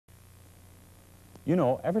You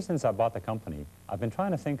know, ever since I bought the company, I've been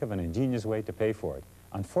trying to think of an ingenious way to pay for it.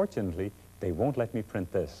 Unfortunately, they won't let me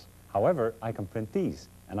print this. However, I can print these,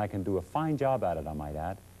 and I can do a fine job at it, I might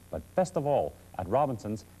add. But best of all, at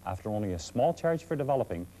Robinson's, after only a small charge for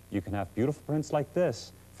developing, you can have beautiful prints like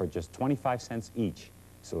this for just 25 cents each.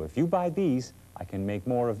 So if you buy these, I can make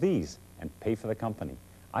more of these and pay for the company.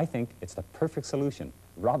 I think it's the perfect solution.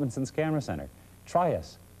 Robinson's Camera Center. Try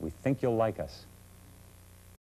us. We think you'll like us.